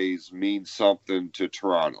Blue Jays mean something to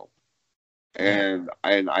Toronto. And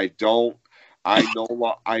I no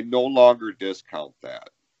longer discount that.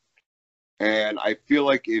 And I feel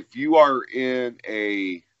like if you are in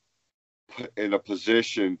a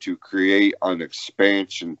position to create an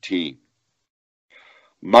expansion team,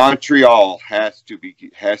 Montreal has to be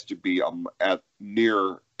at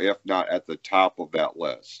near, if not at the top of that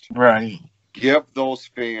list. Right. Give those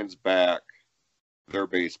fans back their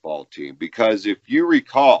baseball team, because if you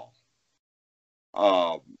recall,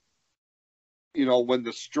 when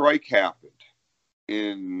the strike happened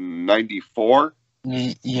in '94,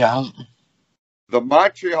 yeah, the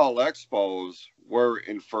Montreal Expos were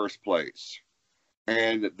in first place,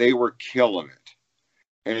 and they were killing it.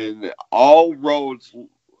 And all roads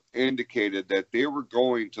indicated that they were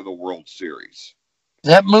going to the World Series. Is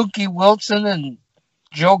that Mookie Wilson and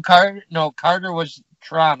Joe Carter? No, Carter was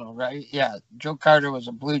Toronto, right? Yeah, Joe Carter was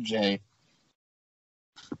a Blue Jay.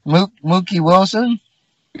 Mookie Wilson?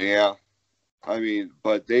 Yeah. I mean,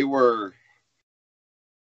 but they were,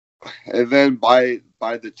 and then by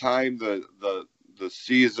the time the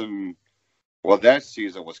season, well, that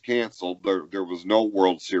season was canceled. There was no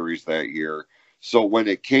World Series that year. So when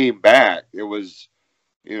it came back, it was,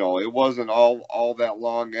 it wasn't all that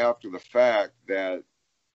long after the fact that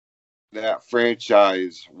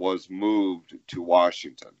franchise was moved to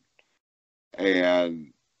Washington.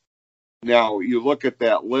 And now you look at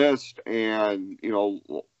that list, and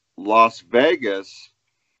Las Vegas,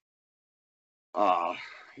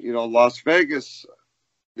 Las Vegas,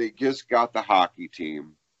 they just got the hockey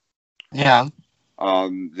team. Yeah.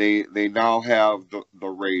 They now have the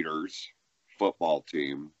Raiders football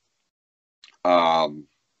team. Why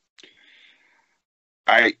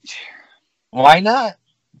not?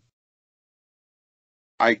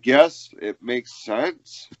 I guess it makes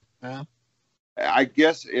sense. Yeah. I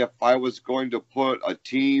guess if I was going to put a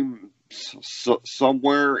team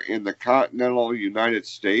somewhere in the continental United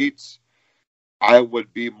States, I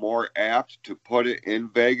would be more apt to put it in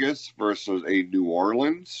Vegas versus a New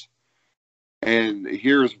Orleans. And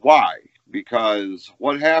here's why. Because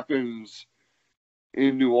what happens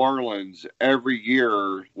in New Orleans every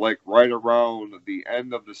year, like right around the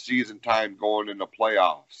end of the season time going into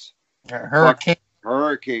playoffs?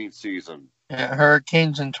 Hurricane season. Yeah,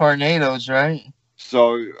 hurricanes and tornadoes, right?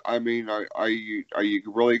 So, I mean, are you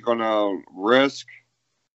really going to risk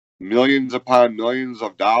millions upon millions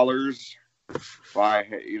of dollars by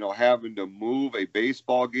having to move a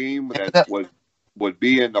baseball game that would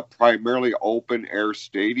be in a primarily open air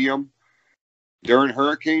stadium during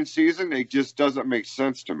hurricane season? It just doesn't make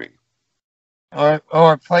sense to me.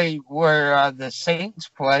 Or play where the Saints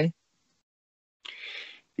play.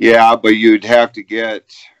 Yeah, but you'd have to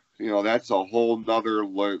get, that's a whole nother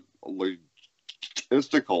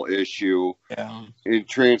logistical issue in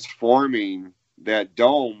transforming that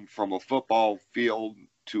dome from a football field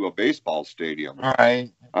to a baseball stadium.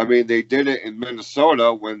 Right. I mean, they did it in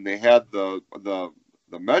Minnesota when they had the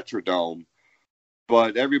Metrodome,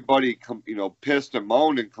 but everybody pissed and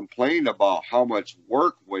moaned and complained about how much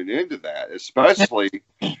work went into that, especially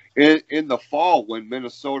in the fall when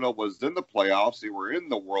Minnesota was in the playoffs. They were in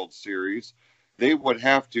the World Series. They would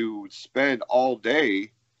have to spend all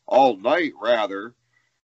night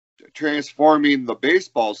transforming the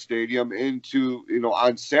baseball stadium into,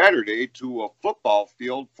 on Saturday to a football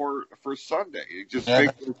field for Sunday. It just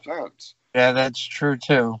makes no sense. Yeah, that's true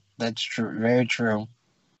too. That's true. Very true.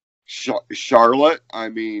 Charlotte, I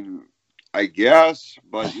mean, I guess,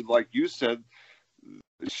 but like you said,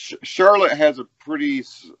 Charlotte has a pretty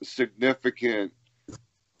significant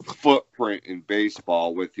footprint in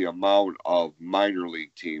baseball with the amount of minor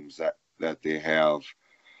league teams that they have.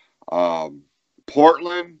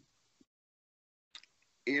 Portland,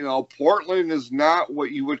 Portland is not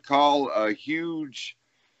what you would call a huge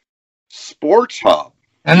sports hub.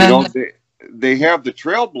 And They have the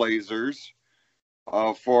Trailblazers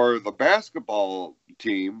for the basketball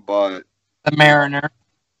team, but the Mariner.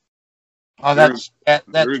 Oh, they're that's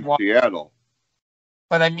in Seattle.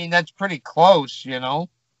 But I mean, that's pretty close,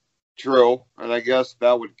 True, and I guess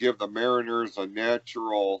that would give the Mariners a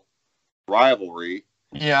natural rivalry.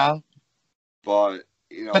 Yeah. But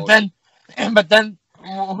But then,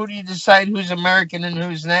 who do you decide who's American and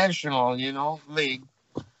who's national? League.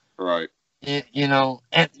 Right. And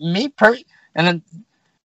then,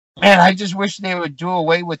 man, I just wish they would do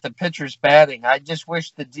away with the pitcher's batting. I just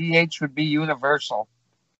wish the DH would be universal.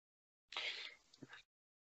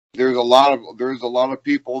 There's a lot of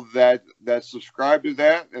people that subscribe to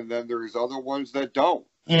that, and then there's other ones that don't.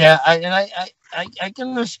 Yeah, I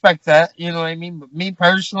can respect that. You know what I mean? But me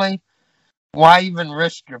personally, why even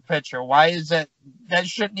risk your pitcher? Why is that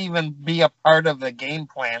shouldn't even be a part of the game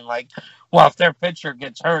plan? Like, well, if their pitcher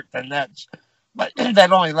gets hurt, then but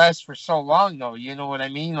that only lasts for so long, though. You know what I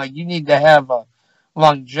mean? Like, you need to have a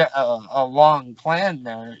long plan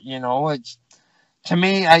there. It's, to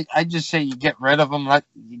me, I just say you get rid of them,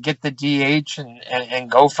 you get the DH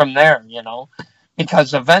and go from there.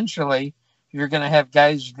 Because eventually you're going to have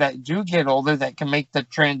guys that do get older that can make the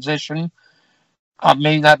transition.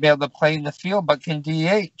 May not be able to play in the field, but can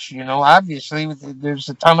DH. Obviously, there's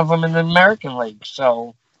a ton of them in the American League.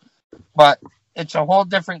 So, but it's a whole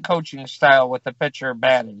different coaching style with the pitcher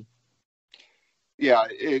batting. Yeah,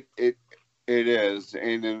 it is,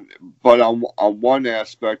 but on one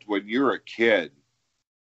aspect, when you're a kid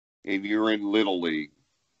and you're in Little League,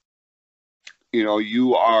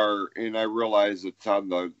 you are, and I realize it's on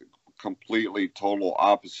the completely total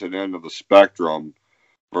opposite end of the spectrum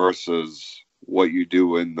versus what you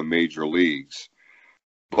do in the major leagues.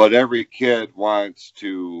 But every kid wants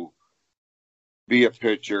to be a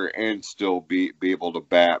pitcher and still be able to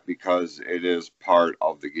bat because it is part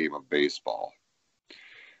of the game of baseball.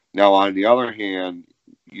 Now, on the other hand,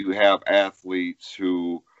 you have athletes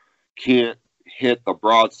who can't hit the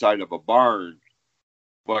broadside of a barn,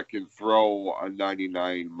 but can throw a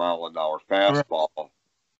 99-mile-an-hour fastball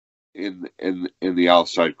in the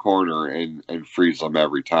outside corner and freeze them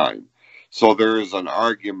every time. So there is an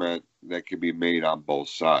argument that can be made on both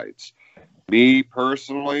sides. Me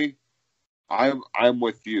personally, I'm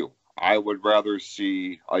with you. I would rather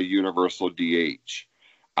see a universal DH.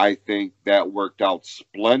 I think that worked out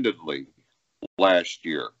splendidly last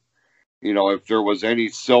year. If there was any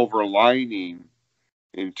silver lining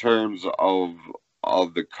in terms of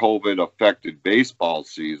the COVID-affected baseball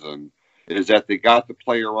season, is that they got to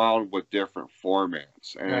play around with different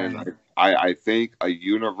formats. And right. I think a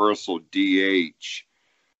universal DH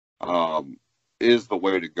is the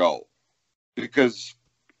way to go. Because,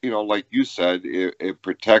 like you said, it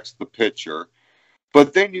protects the pitcher.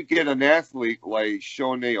 But then you get an athlete like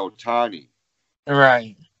Shohei Ohtani.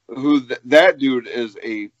 Right. Who that dude is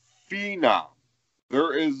a phenom.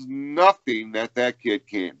 There is nothing that kid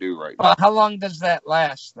can't do right now. Well, how long does that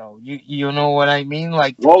last, though? You know what I mean?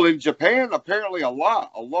 Like, well, in Japan, apparently a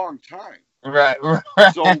long time. Right.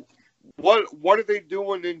 So what are they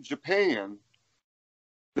doing in Japan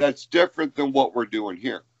that's different than what we're doing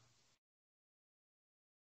here?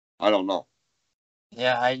 I don't know.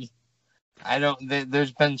 Yeah, I don't.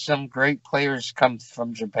 There's been some great players come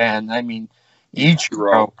from Japan. I mean,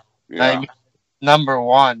 Ichiro. Yeah. I mean, number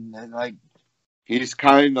one, like. He's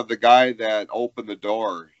kind of the guy that opened the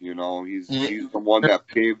door, He's the one that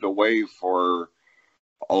paved the way for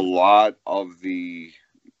a lot of the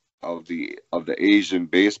Asian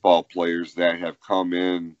baseball players that have come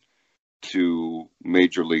in to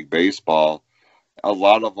Major League Baseball. A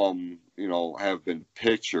lot of them, have been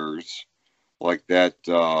pitchers, like that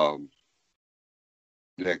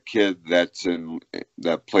kid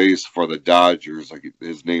that plays for the Dodgers. Like,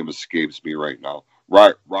 his name escapes me right now.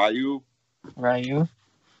 Ryu.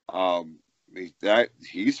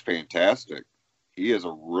 He's fantastic. He is a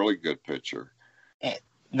really good pitcher.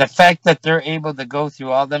 The fact that they're able to go through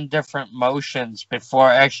all them different motions before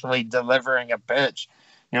actually delivering a pitch,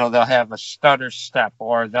 they'll have a stutter step,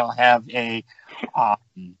 or they'll have a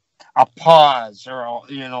pause, or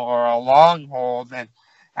a long hold, and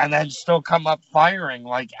then still come up firing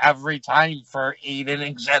like every time for 8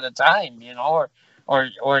 innings at a time,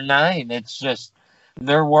 or 9. It's just.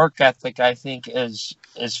 Their work ethic, I think, is,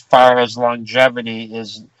 as far as longevity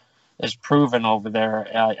is proven over there.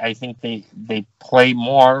 I think they play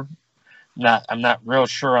more. I'm not real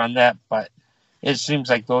sure on that, but it seems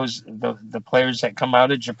like the players that come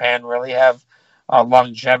out of Japan really have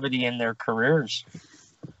longevity in their careers.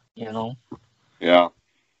 Yeah,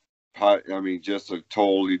 I mean, just a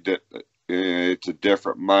totally it's a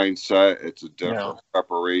different mindset. It's a different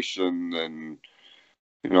preparation, and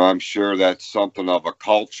I'm sure that's something of a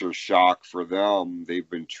culture shock for them. They've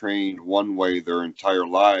been trained one way their entire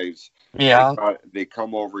lives. Yeah. They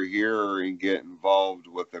come over here and get involved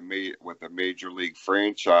with a major league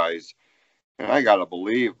franchise, and I gotta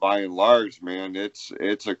believe, by and large, man, it's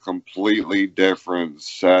a completely different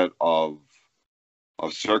set of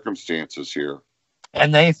circumstances here.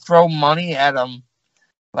 And they throw money at them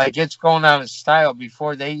like it's going out of style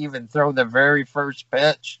before they even throw the very first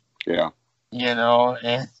pitch. Yeah.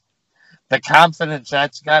 And the confidence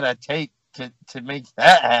that's got to take to make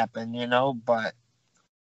that happen, but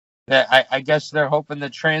I guess they're hoping the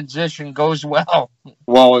transition goes well.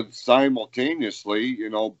 Well, and simultaneously,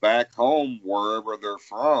 back home, wherever they're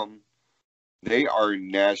from, they are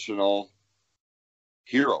national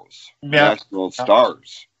heroes, national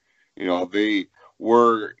stars. They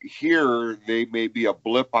were here. They may be a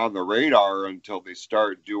blip on the radar until they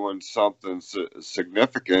start doing something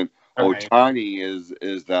significant. Right. Ohtani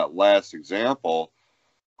is that last example.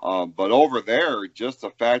 But over there, just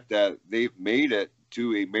the fact that they've made it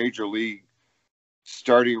to a major league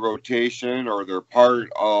starting rotation, or they're part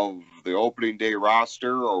of the opening day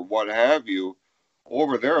roster, or what have you,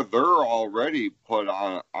 over there, they're already put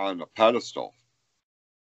on a pedestal.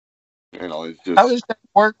 It's just... How does that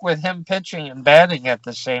work with him pitching and batting at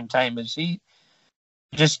the same time? Is he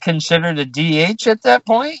just considered a DH at that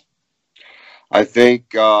point? I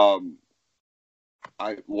think, I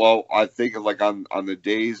think like on the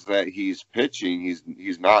days that he's pitching,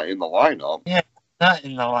 he's not in the lineup. Yeah, not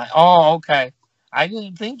in the line. Oh, okay. I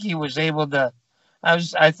didn't think he was able to.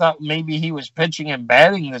 I thought maybe he was pitching and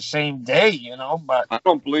batting the same day, but I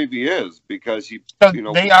don't believe he is, because he. So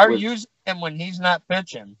they are using him when he's not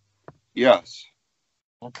pitching. Yes.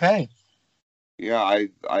 Okay. Yeah,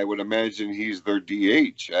 I would imagine he's their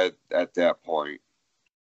DH at that point.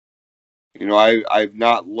 I've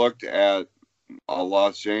not looked at a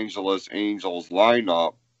Los Angeles Angels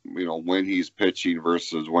lineup, when he's pitching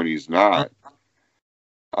versus when he's not.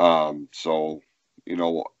 So,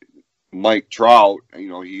 Mike Trout,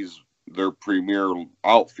 he's their premier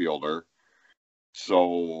outfielder.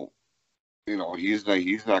 So, he's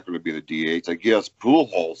not going to be the DH. I guess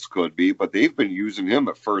Pujols could be, but they've been using him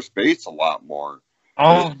at first base a lot more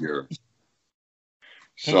this year.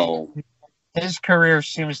 So his career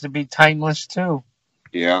seems to be timeless too.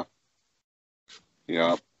 Yeah.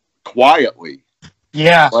 Yeah. Quietly.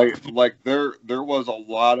 Yeah. Like there was a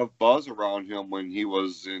lot of buzz around him when he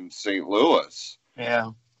was in St. Louis.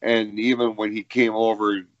 Yeah. And even when he came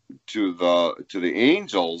over to the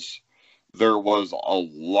Angels, there was a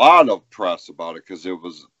lot of press about it, because it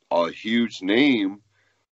was a huge name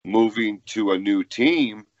moving to a new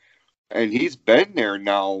team. And he's been there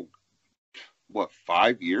now,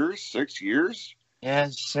 5 years, 6 years? Yeah,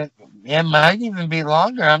 it might even be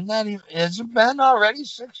longer. I'm not even. Has it been already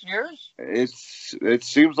 6 years? It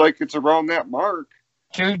seems like it's around that mark.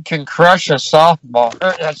 Dude can crush a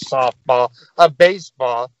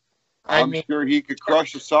baseball. I'm sure he could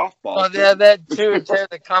crush a softball. Oh, yeah, that too. Tear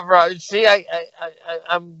the cover out. See,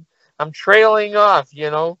 I'm trailing off.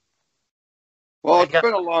 Well, it's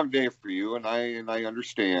been a long day for you, and I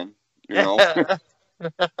understand. So.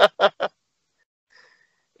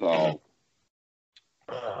 Oh,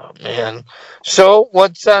 man. So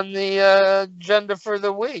what's on the agenda for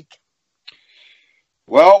the week?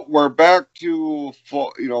 Well, we're back to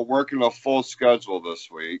working a full schedule this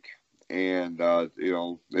week. And,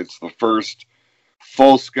 it's the first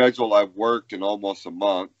full schedule I've worked in almost a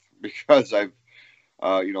month, because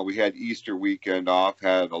we had Easter weekend off,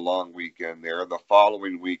 had a long weekend there. The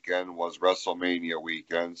following weekend was WrestleMania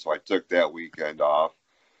weekend, so I took that weekend off,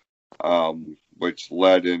 which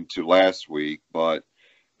led into last week. But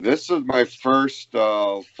this is my first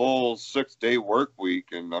full 6-day work week,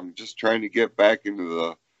 and I'm just trying to get back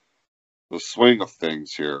into the swing of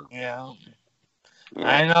things here. Yeah.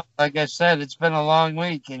 I know, like I said, it's been a long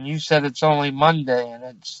week, and you said it's only Monday, and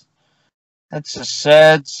that's a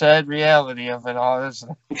sad, sad reality of it all,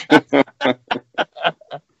 isn't it?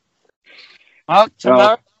 Well,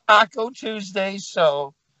 tomorrow's Taco Tuesday,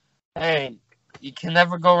 so hey, you can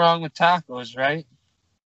never go wrong with tacos, right?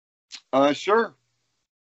 Sure.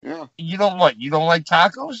 Yeah. You don't what? You don't like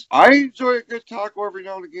tacos? I enjoy a good taco every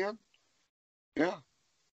now and again. Yeah.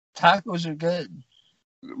 Tacos are good.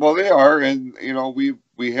 Well, they are, and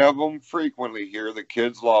we have them frequently here. The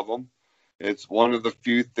kids love them. It's one of the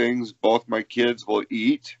few things both my kids will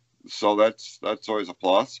eat, so that's always a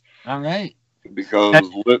plus. All right. Because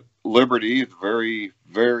Liberty is very,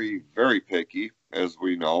 very, very picky, as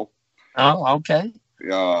we know. Oh, okay.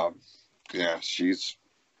 Yeah, she's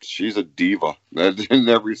a diva in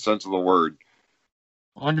every sense of the word.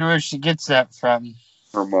 I wonder where she gets that from.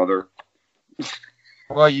 Her mother.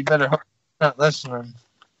 Well, you better hope she's not listening.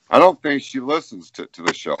 I don't think she listens to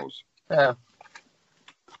the shows. Yeah.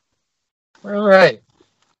 All right.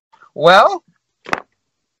 Well,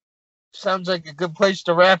 sounds like a good place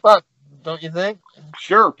to wrap up, don't you think?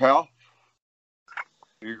 Sure, pal.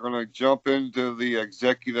 You're going to jump into the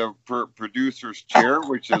executive producer's chair,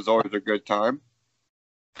 which is always a good time.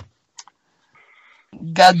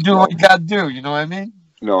 You gotta do what you gotta do, you know what I mean?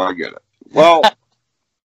 No, I get it. Well,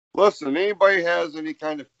 listen, anybody has any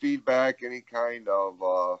kind of feedback, any kind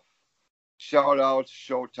of shout outs,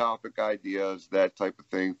 show topic ideas, that type of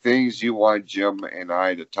thing, things you want Jim and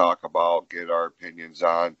I to talk about, get our opinions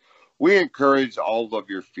on, we encourage all of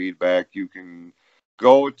your feedback. You can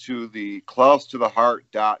go to the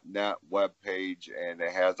closetotheheart.net webpage, and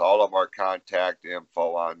it has all of our contact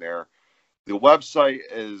info on there. The website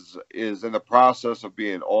is in the process of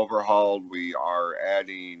being overhauled. We are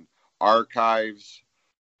adding archives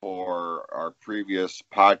for our previous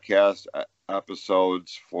podcast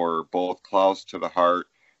episodes for both Close to the Heart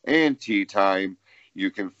and Tea Time. You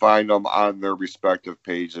can find them on their respective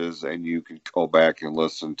pages, and you can go back and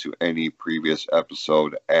listen to any previous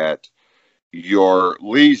episode at your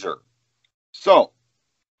leisure. So,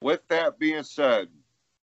 with that being said,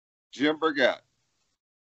 Jim Burgett,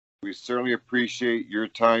 we certainly appreciate your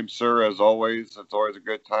time, sir, as always. It's always a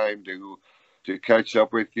good time to catch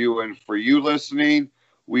up with you. And for you listening,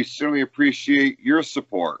 we certainly appreciate your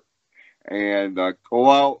support. And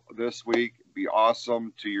go out this week, be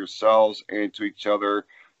awesome to yourselves and to each other.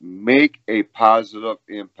 Make a positive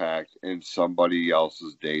impact in somebody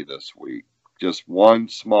else's day this week. Just one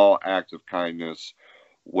small act of kindness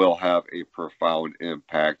will have a profound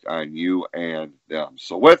impact on you and them.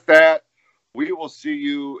 So with that, we will see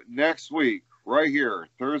you next week right here,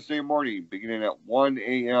 Thursday morning, beginning at 1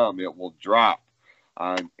 a.m. It will drop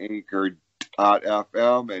on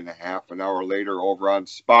Anchor.fm and half an hour later over on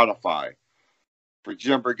Spotify. For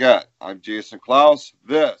Jim Burgett, I'm Jason Klaus.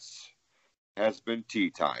 This has been Tea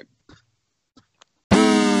Time.